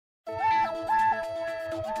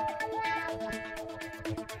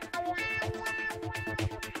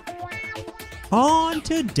On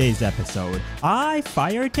today's episode, I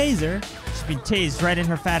fire a taser. She's been tased right in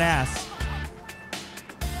her fat ass.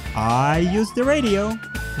 I use the radio.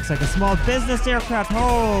 Looks like a small business aircraft.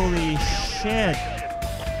 Holy shit.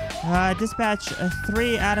 Dispatch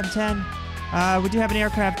 3 Adam 10. We do have an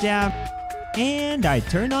aircraft down. And I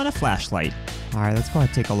turned on a flashlight. Alright, let's go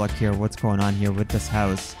ahead and take a look here. What's going on here with this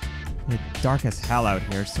house? It's dark as hell out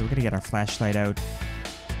here, so we're gonna get our flashlight out.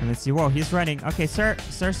 And let's see. Whoa, he's running. Okay, sir.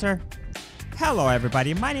 Hello,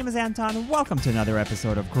 everybody. My name is Anton. Welcome to another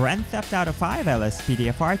episode of Grand Theft Auto V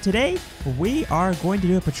LSPDFR. Today, we are going to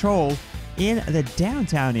do a patrol in the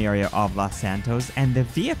downtown area of Los Santos, and the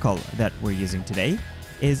vehicle that we're using today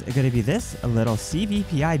is going to be this little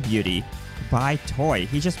CVPI beauty by Toy.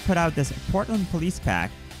 He just put out this Portland police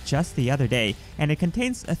pack just the other day, and it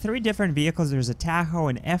contains 3 different vehicles. There's a Tahoe,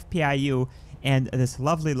 an FPIU, and this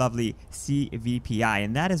lovely CVPI,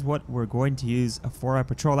 and that is what we're going to use for our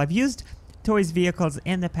patrol. I've used Toy's vehicles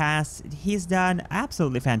in the past. He's done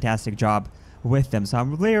absolutely fantastic job with them, so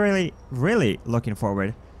I'm really looking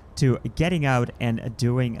forward to getting out and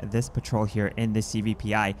doing this patrol here in the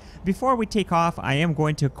CVPI. Before we take off, I am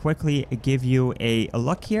going to quickly give you a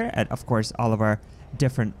look here at, of course, all of our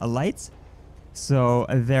different lights. So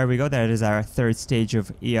there we go. That is our 3rd stage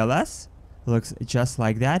of ELS. Looks just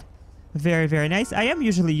like that. Very nice. I am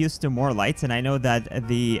usually used to more lights, and I know that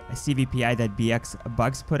the CVPI that BX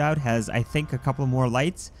Bugs put out has, I think, a couple more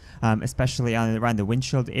lights, especially around the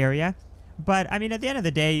windshield area. But I mean, at the end of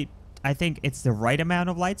the day, I think it's the right amount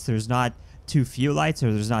of lights. There's not too few lights,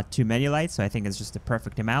 or there's not too many lights, so I think it's just the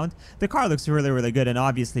perfect amount. The car looks really good, and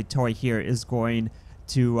obviously Toy here is going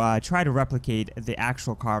to try to replicate the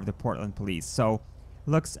actual car of the Portland Police. So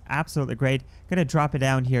looks absolutely great. Gonna drop it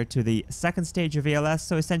down here to the 2nd stage of ELS.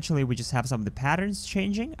 So essentially we just have some of the patterns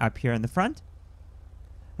changing up here in the front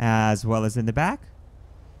as well as in the back,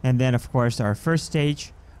 and then of course our 1st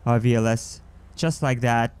stage of ELS, just like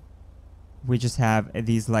that. We just have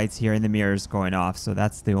these lights here in the mirrors going off, so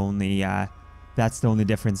that's the only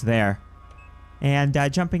difference there. And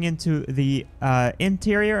jumping into the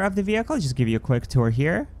interior of the vehicle, just give you a quick tour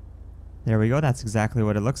here. There we go. That's exactly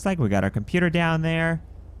what it looks like. We got our computer down there.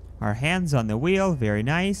 Our hands on the wheel. Very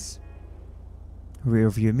nice. Rear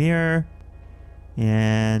view mirror.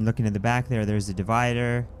 And looking in the back there, there's a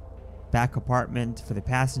divider. Back compartment for the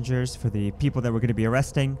passengers, for the people that we're going to be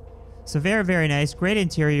arresting. So very nice. Great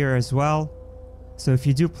interior as well. So if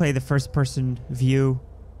you do play the 1st-person view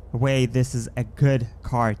way, this is a good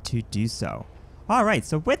car to do so. Alright,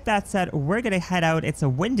 so with that said, we're going to head out. It's a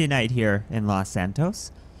windy night here in Los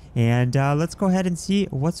Santos. And let's go ahead and see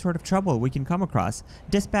what sort of trouble we can come across.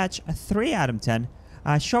 Dispatch 3 Adam 10.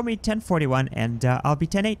 Show me 1041, and I'll be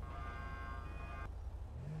 10-8.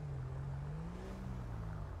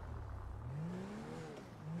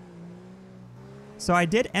 So I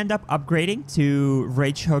did end up upgrading to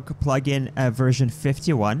Rage Hook plugin version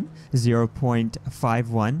 51,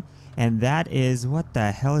 0.51. And that is, what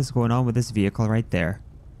the hell is going on with this vehicle right there?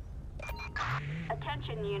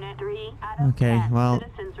 Attention Unit 3. Okay, well,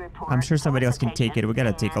 I'm sure somebody else can take it. We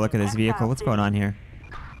gotta take a look at this vehicle. What's going on here?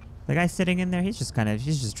 The guy sitting in there, he's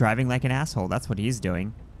just driving like an asshole. That's what he's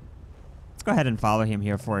doing. Let's go ahead and follow him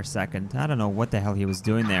here for a second. I don't know what the hell he was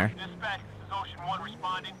doing there.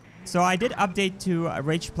 So I did update to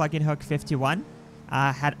Rage Plugin Hook 51.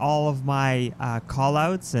 Had all of my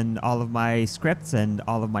callouts and all of my scripts and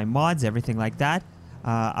all of my mods, everything like that,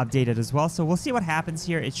 updated as well. So we'll see what happens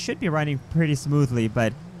here. It should be running pretty smoothly,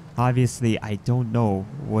 but obviously I don't know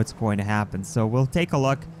what's going to happen. So we'll take a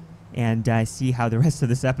look and see how the rest of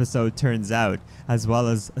this episode turns out, as well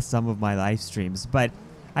as some of my live streams. But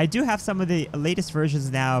I do have some of the latest versions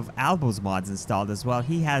now of Albo's mods installed as well.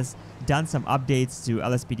 He has done some updates to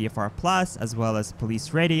LSPDFR Plus as well as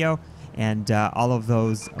Police Radio and all of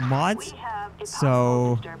those mods.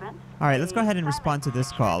 So, alright, let's go ahead and respond to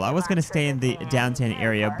this call. I was going to stay in the downtown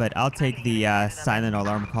area, but I'll take the silent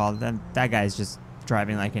alarm call. Then that guy's just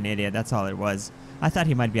driving like an idiot. That's all it was. I thought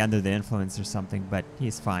he might be under the influence or something, but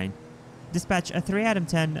he's fine. Dispatch 3 Adam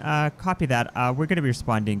 10, copy that. We're going to be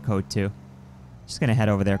responding code 2. Just going to head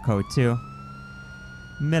over there, code 2.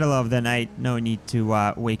 Middle of the night, no need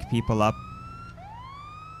to wake people up.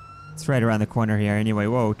 It's right around the corner here anyway.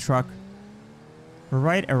 Whoa, truck.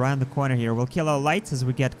 Right around the corner here. We'll kill our lights as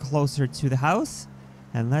we get closer to the house.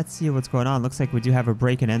 And let's see what's going on. Looks like we do have a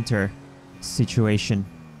break and enter situation.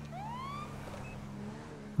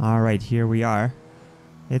 Alright, here we are.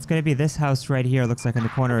 It's going to be this house right here. Looks like on the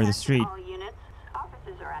corner of the street.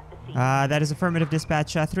 That is affirmative,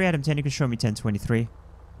 dispatch. 3 Adam 10, you can show me 1023.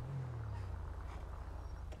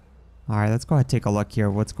 Alright, let's go ahead and take a look here.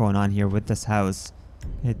 What's going on here with this house?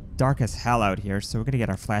 It's dark as hell out here, so we're gonna get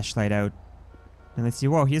our flashlight out. And let's see.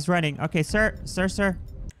 Whoa, he's running. Okay, sir. Sir.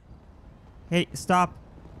 Hey, stop.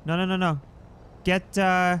 No. Get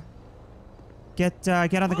on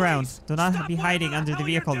the ground. Do not be hiding under the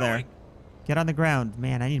vehicle there. Get on the ground.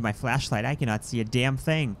 Man, I need my flashlight. I cannot see a damn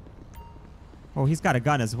thing. Oh, he's got a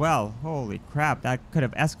gun as well. Holy crap, that could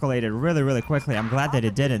have escalated really, really quickly. I'm glad that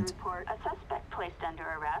it didn't.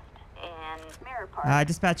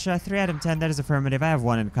 Dispatch 3 out of 10, that is affirmative. I have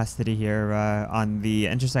one in custody here on the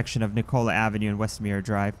intersection of Nicola Avenue and Westmere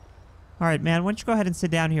Drive. Alright, man, why don't you go ahead and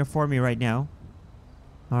sit down here for me right now?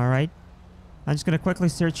 Alright. I'm just going to quickly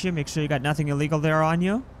search you, make sure you got nothing illegal there on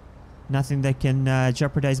you. Nothing that can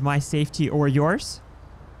jeopardize my safety or yours.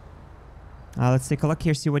 Let's take a look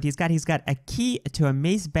here, see what he's got. He's got a key to a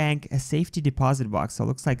Maze Bank, a safety deposit box. So it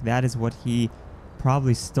looks like that is what he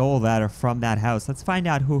probably stole that or from that house. Let's find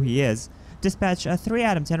out who he is. Dispatch 3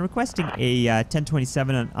 out of 10 requesting a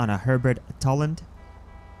 1027 on a Herbert Tolland.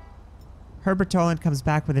 Herbert Tolland comes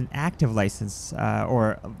back with an active license,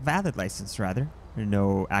 or a valid license rather.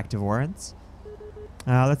 No active warrants.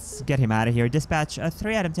 Let's get him out of here. Dispatch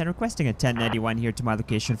 3 out of 10 requesting a 1091 here to my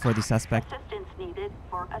location for the suspect.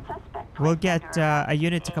 We'll get a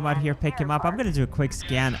unit to come out here, pick him up. I'm going to do a quick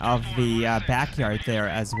scan of the backyard there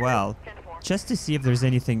as well, just to see if there's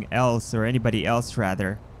anything else, or anybody else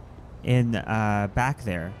rather, in back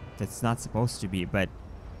there that's not supposed to be. But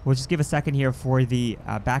we'll just give a second here for the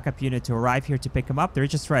backup unit to arrive here to pick him up. They're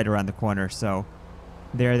just right around the corner, so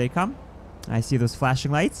there they come. I see those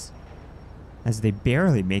flashing lights as they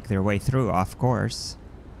barely make their way through, of course.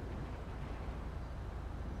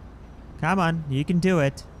 Come on, you can do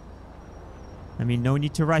it. I mean, no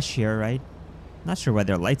need to rush here, right? Not sure why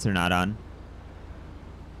their lights are not on.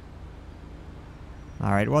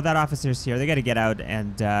 Alright, well, that officer's here. They gotta get out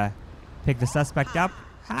and pick the suspect up.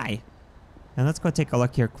 Hi. And let's go take a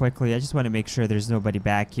look here quickly. I just want to make sure there's nobody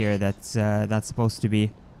back here that's not supposed to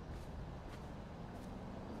be.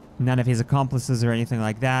 None of his accomplices or anything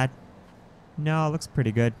like that. No, looks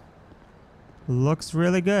pretty good. Looks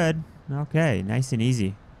really good. Okay, nice and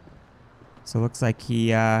easy. So looks like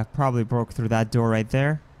he probably broke through that door right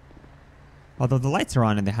there. Although the lights are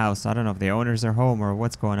on in the house. I don't know if the owners are home or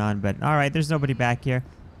what's going on. But alright, there's nobody back here.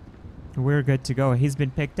 We're good to go. He's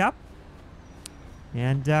been picked up.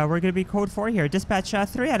 And we're going to be code 4 here. Dispatch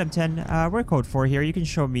 3 out of 10. We're code 4 here. You can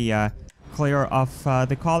show me clear of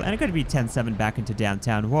the call. And I'm going to be 10-7 back into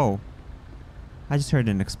downtown. Whoa. I just heard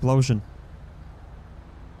an explosion.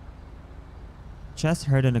 Just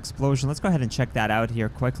heard an explosion. Let's go ahead and check that out here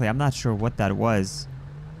quickly. I'm not sure what that was.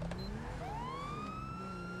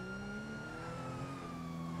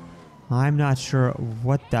 I'm not sure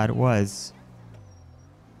what that was.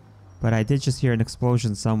 But I did just hear an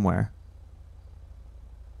explosion somewhere.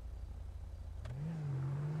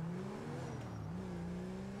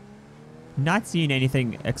 Not seeing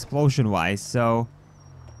anything explosion-wise, so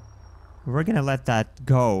we're gonna let that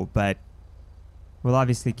go, but we'll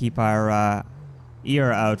obviously keep our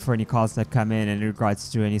ear out for any calls that come in regards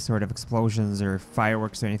to any sort of explosions or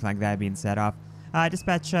fireworks or anything like that being set off.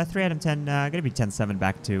 Dispatch 3 out of 10, gonna be 10-7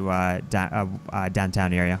 back to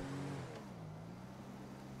downtown area.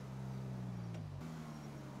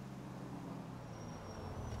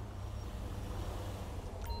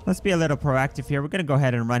 Let's be a little proactive here. We're going to go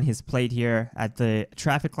ahead and run his plate here at the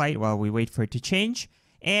traffic light while we wait for it to change.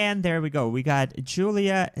 And there we go. We got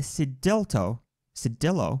Julia Cedillo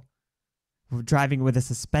driving with a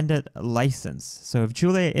suspended license. So if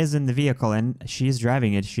Julia is in the vehicle and she's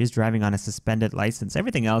driving it, she's driving on a suspended license.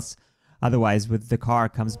 Everything else, otherwise, with the car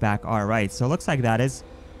comes back all right. So it looks like that is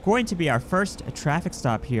going to be our first traffic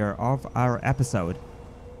stop here of our episode.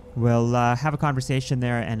 We'll have a conversation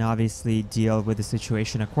there and obviously deal with the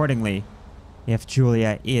situation accordingly if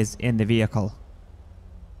Julia is in the vehicle.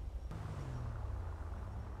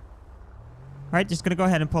 Alright, just going to go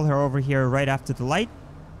ahead and pull her over here right after the light.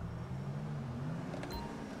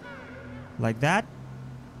 Like that.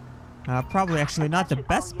 Probably actually not the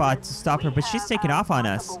best spot to stop her, but she's taking off on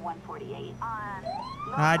us.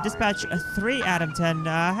 Dispatch 3 out of 10.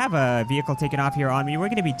 Have a vehicle taken off here on me. We're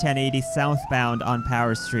going to be 1080 southbound on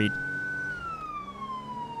Power Street.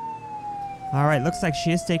 Alright, looks like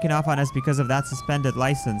she is taking off on us because of that suspended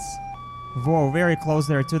license. Whoa, very close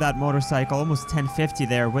there to that motorcycle. Almost 1050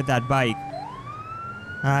 there with that bike.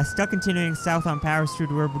 Still continuing south on Power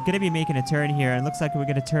Street. We're going to be making a turn here. And looks like we're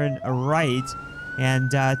going to turn right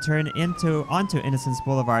and turn onto Innocence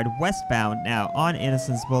Boulevard. Westbound now on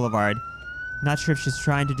Innocence Boulevard. Not sure if she's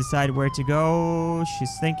trying to decide where to go.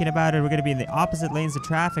 She's thinking about it. We're going to be in the opposite lanes of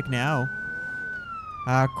traffic now.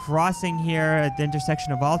 Crossing here at the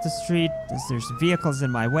intersection of Alta Street. There's vehicles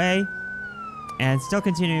in my way. And still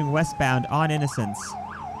continuing westbound on Innocence.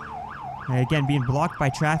 Again, being blocked by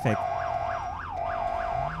traffic.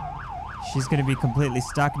 She's going to be completely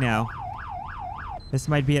stuck now. This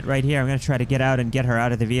might be it right here. I'm going to try to get out and get her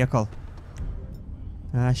out of the vehicle.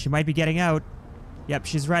 She might be getting out. Yep,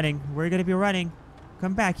 she's running. We're going to be running.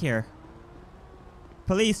 Come back here.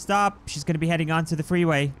 Police, stop. She's going to be heading onto the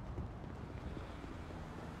freeway.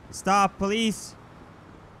 Stop, police.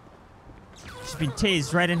 She's been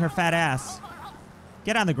tased right in her fat ass.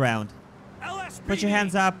 Get on the ground. LSPD, Put your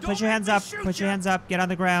hands up. Put your hands up. Put your hands up. Get on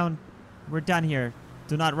the ground. We're done here.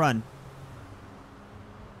 Do not run.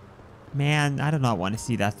 Man, I do not want to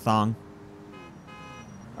see that thong.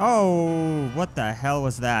 Oh, what the hell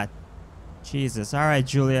was that? Jesus. All right,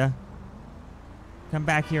 Julia. Come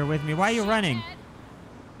back here with me. Why are you running?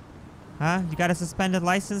 Huh? You got a suspended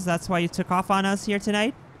license? That's why you took off on us here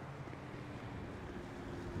tonight?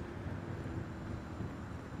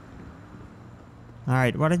 All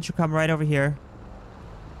right, why don't you come right over here?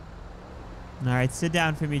 All right, sit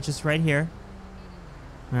down for me just right here.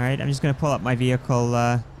 All right, I'm just going to pull up my vehicle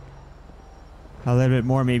a little bit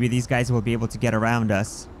more. Maybe these guys will be able to get around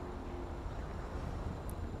us.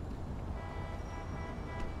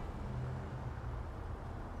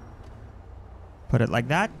 Put it like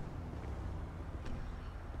that.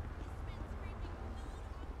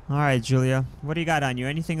 All right, Julia. What do you got on you?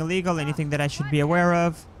 Anything illegal? Anything that I should be aware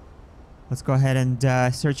of? Let's go ahead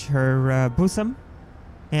and search her bosom.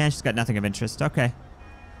 And she's got nothing of interest. Okay.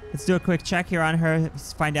 Let's do a quick check here on her.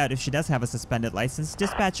 Let's find out if she does have a suspended license.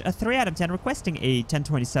 Dispatch a 3 out of 10 requesting a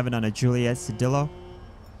 1027 on a Julia Cedillo.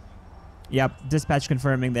 Yep, dispatch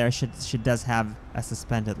confirming there she does have a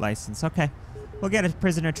suspended license. Okay. We'll get a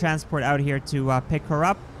prisoner transport out here to pick her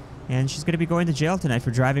up. And she's going to be going to jail tonight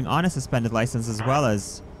for driving on a suspended license as well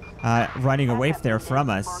as running away there from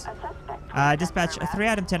us. Dispatch a 3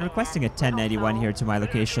 out of 10 requesting a 1091 here to my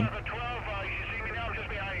location.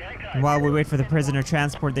 While we wait for the prisoner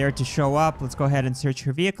transport there to show up, let's go ahead and search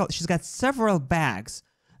her vehicle. She's got several bags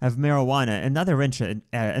of marijuana. Another reason,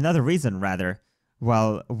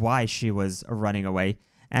 why she was running away.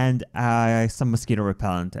 And some mosquito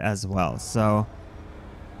repellent as well. So,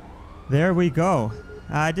 there we go.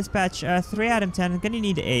 Dispatch 3 out of 10. I'm going to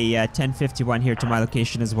need a 1051 here to my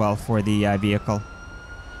location as well for the vehicle.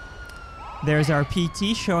 There's our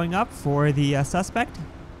PT showing up for the suspect.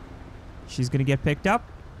 She's going to get picked up.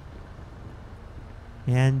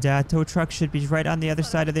 And tow truck should be right on the other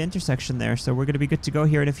side of the intersection there. So we're going to be good to go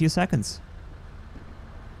here in a few seconds.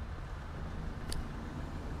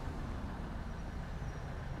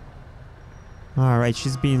 Alright,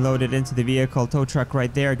 she's being loaded into the vehicle. Tow truck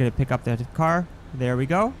right there. Going to pick up the car. There we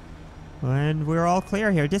go. And we're all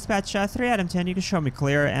clear here. Dispatch 3 out of 10. You can show me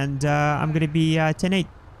clear. And I'm going to be 10-8.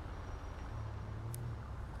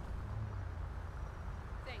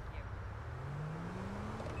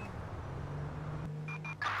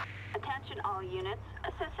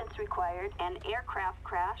 An aircraft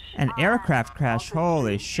crash. An aircraft crash?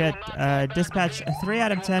 Holy shit. Dispatch 3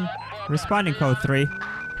 out of 10. Responding code 3.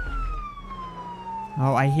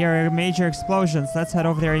 Oh, I hear major explosions. Let's head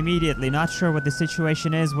over there immediately. Not sure what the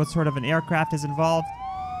situation is, what sort of an aircraft is involved.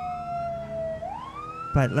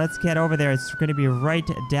 But let's get over there. It's going to be right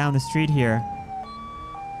down the street here.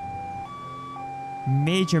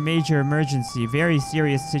 Major, major emergency. Very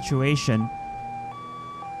serious situation.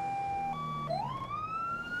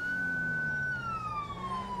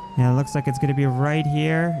 Yeah, it looks like it's going to be right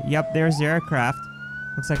here. Yep, there's the aircraft.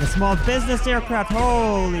 Looks like a small business aircraft.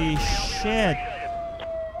 Holy shit.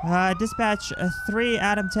 Dispatch 3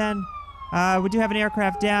 out of 10. We do have an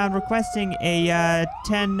aircraft down requesting a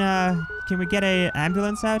 10. Can we get an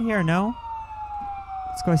ambulance out here? No?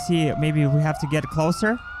 Let's go see. Maybe we have to get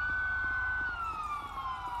closer.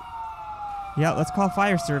 Yeah, let's call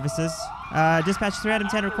fire services. Dispatch 3 out of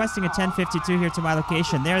 10 requesting a 1052 here to my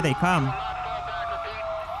location. There they come.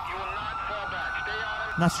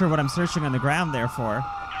 Not sure what I'm searching on the ground there for.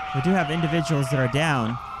 We do have individuals that are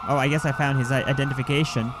down. Oh, I guess I found his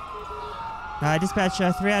identification. Dispatch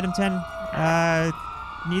 3 out of 10.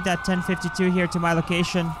 Need that 1052 here to my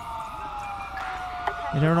location.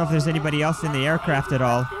 I don't know if there's anybody else in the aircraft at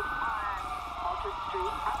all.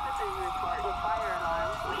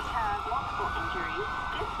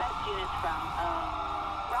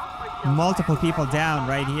 Multiple people down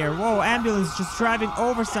right here. Whoa, ambulance just driving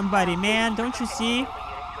over somebody, man. Don't you see?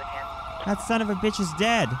 That son of a bitch is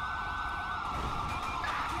dead.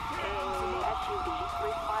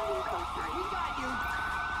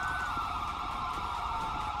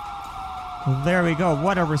 There we go.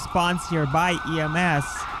 What a response here by EMS.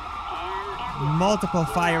 Multiple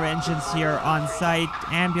fire engines here on site.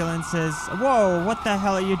 Ambulances. Whoa, what the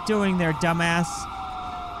hell are you doing there, dumbass?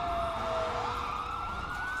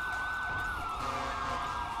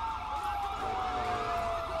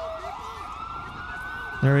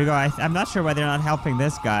 There we go. I'm not sure why they're not helping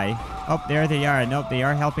this guy. Oh, there they are. Nope, they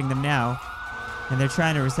are helping them now. And they're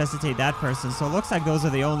trying to resuscitate that person. So it looks like those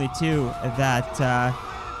are the only two that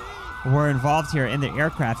were involved here in the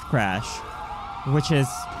aircraft crash. Which is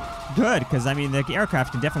good, because, I mean, the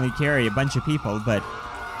aircraft can definitely carry a bunch of people, but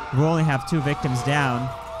we only have 2 victims down.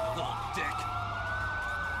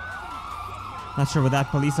 Not sure what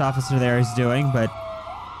that police officer there is doing, but...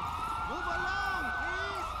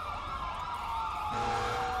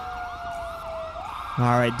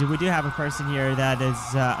 Alright, we do have a person here that is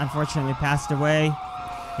unfortunately passed away,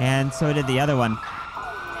 and so did the other one.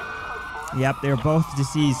 Yep, they're both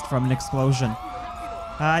deceased from an explosion.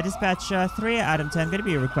 Dispatch 3 Adam 10, going to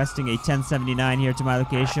be requesting a 1079 here to my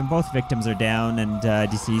location. Both victims are down and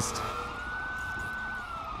deceased.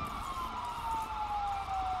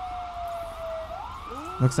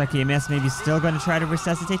 Looks like EMS may be still going to try to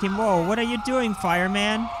resuscitate him. Whoa, what are you doing,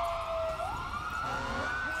 fireman?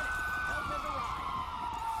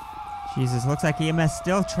 Jesus, looks like EMS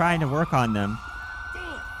still trying to work on them. Damn!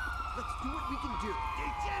 Let's do what we can do.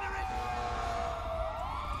 Degenerate!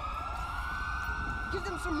 Give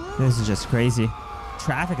them some room. This is just crazy.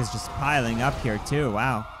 Traffic is just piling up here too.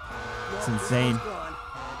 Wow. It's insane.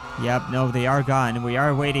 Yep, no, they are gone. We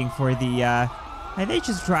are waiting for the, are they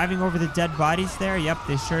just driving over the dead bodies there? Yep,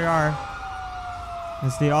 they sure are.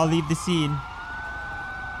 As they all leave the scene.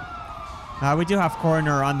 We do have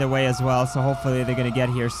coroner on the way as well, so hopefully they're going to get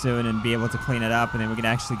here soon and be able to clean it up, and then we can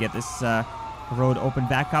actually get this road open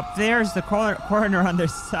back up. There's the coroner on the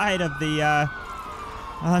side of the,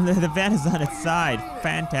 the van is on its side.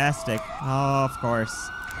 Fantastic. Oh, of course.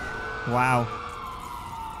 Wow.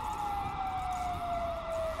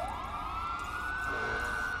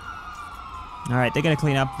 All right, they're going to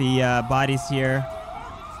clean up the bodies here,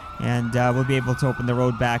 and we'll be able to open the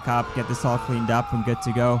road back up, get this all cleaned up, and good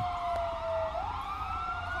to go.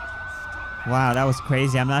 Wow, that was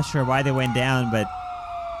crazy. I'm not sure why they went down, but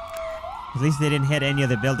at least they didn't hit any of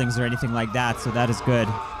the buildings or anything like that, so that is good.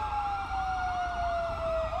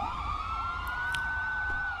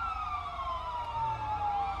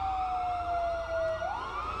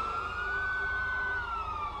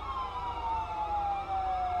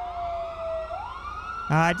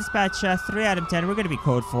 Dispatch 3 Adam 10, we're going to be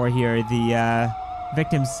code 4 here. The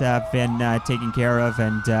victims have been taken care of,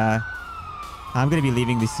 and I'm going to be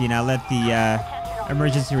leaving the scene. I'll let the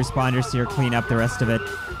emergency responders here clean up the rest of it.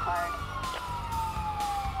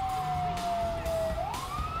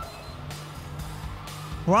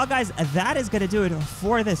 Well, guys, that is going to do it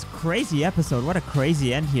for this crazy episode. What a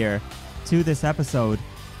crazy end here to this episode.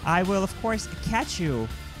 I will, of course, catch you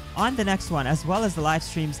on the next one, as well as the live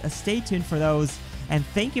streams. Stay tuned for those. And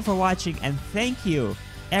thank you for watching, and thank you,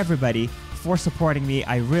 everybody, for supporting me.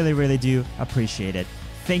 I really, really do appreciate it.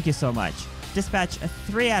 Thank you so much. Dispatch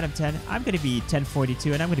 3 out of 10. I'm going to be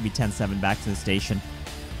 1042, and I'm going to be 10-7 back to the station.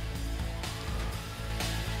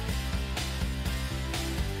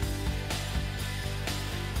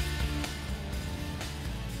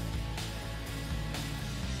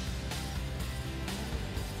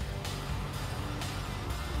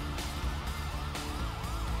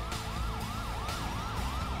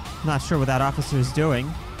 Not sure what that officer is doing.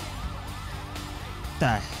 What the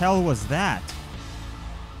hell was that?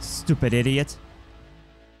 Stupid idiot.